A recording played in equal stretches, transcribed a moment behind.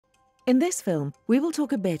In this film, we will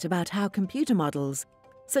talk a bit about how computer models,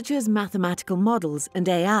 such as mathematical models and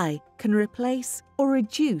AI, can replace or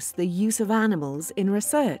reduce the use of animals in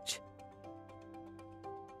research.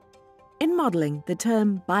 In modelling, the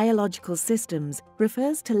term biological systems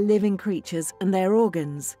refers to living creatures and their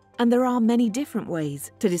organs, and there are many different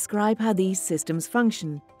ways to describe how these systems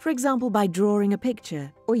function, for example by drawing a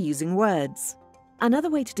picture or using words.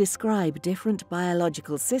 Another way to describe different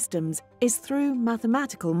biological systems is through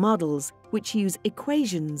mathematical models, which use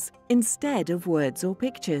equations instead of words or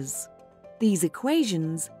pictures. These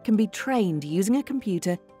equations can be trained using a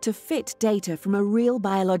computer to fit data from a real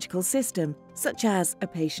biological system, such as a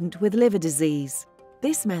patient with liver disease.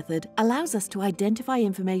 This method allows us to identify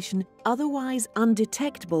information otherwise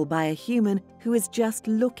undetectable by a human who is just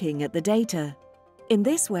looking at the data. In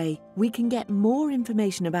this way, we can get more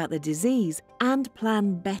information about the disease and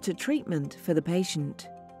plan better treatment for the patient.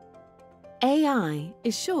 AI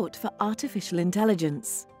is short for artificial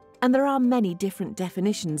intelligence, and there are many different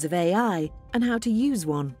definitions of AI and how to use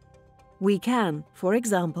one. We can, for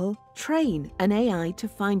example, train an AI to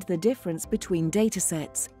find the difference between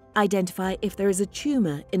datasets, identify if there is a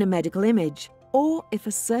tumour in a medical image, or if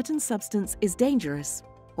a certain substance is dangerous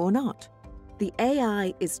or not. The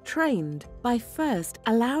AI is trained by first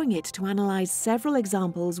allowing it to analyse several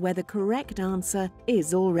examples where the correct answer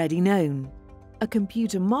is already known. A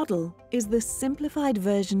computer model is the simplified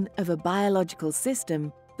version of a biological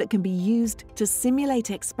system that can be used to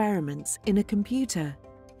simulate experiments in a computer.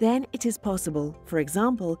 Then it is possible, for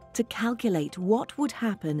example, to calculate what would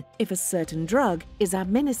happen if a certain drug is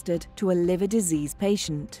administered to a liver disease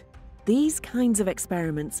patient. These kinds of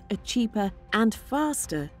experiments are cheaper and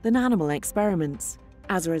faster than animal experiments.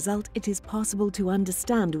 As a result, it is possible to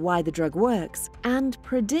understand why the drug works and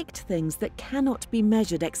predict things that cannot be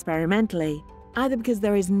measured experimentally, either because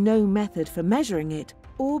there is no method for measuring it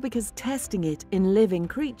or because testing it in living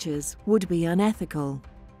creatures would be unethical.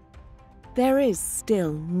 There is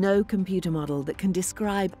still no computer model that can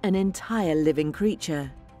describe an entire living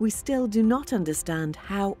creature. We still do not understand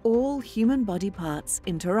how all human body parts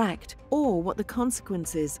interact or what the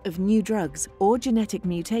consequences of new drugs or genetic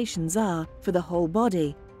mutations are for the whole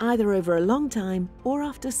body, either over a long time or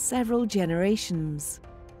after several generations.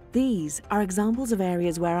 These are examples of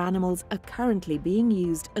areas where animals are currently being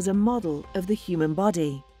used as a model of the human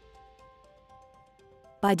body.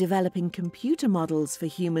 By developing computer models for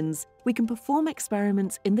humans, we can perform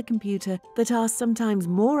experiments in the computer that are sometimes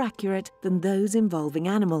more accurate than those involving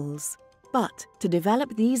animals. But to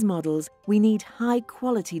develop these models, we need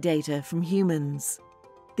high-quality data from humans.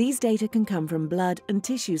 These data can come from blood and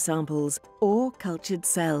tissue samples or cultured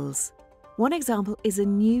cells. One example is a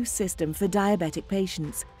new system for diabetic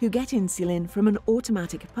patients who get insulin from an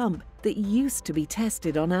automatic pump that used to be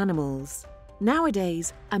tested on animals.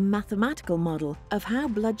 Nowadays, a mathematical model of how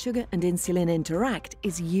blood sugar and insulin interact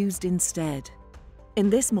is used instead.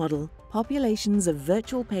 In this model, populations of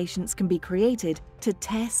virtual patients can be created to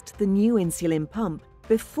test the new insulin pump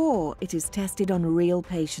before it is tested on real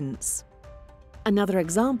patients. Another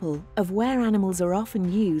example of where animals are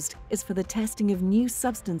often used is for the testing of new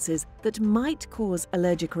substances that might cause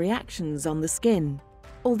allergic reactions on the skin.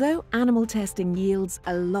 Although animal testing yields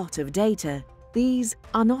a lot of data, these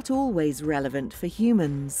are not always relevant for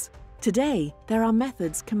humans. Today, there are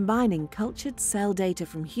methods combining cultured cell data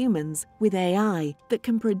from humans with AI that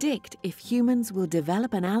can predict if humans will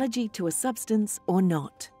develop an allergy to a substance or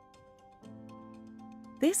not.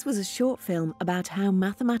 This was a short film about how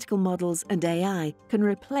mathematical models and AI can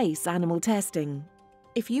replace animal testing.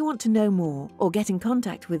 If you want to know more or get in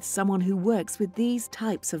contact with someone who works with these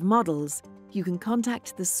types of models, you can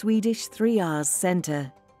contact the Swedish 3Rs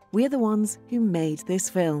Centre. We're the ones who made this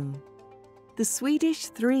film. The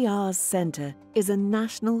Swedish 3Rs Centre is a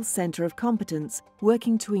national centre of competence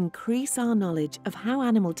working to increase our knowledge of how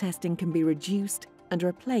animal testing can be reduced and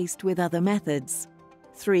replaced with other methods.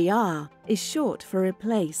 3R is short for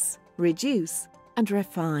replace, reduce, and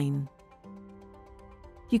refine.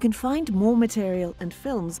 You can find more material and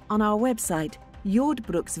films on our website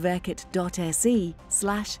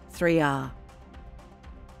jordbruksverket.se/3R.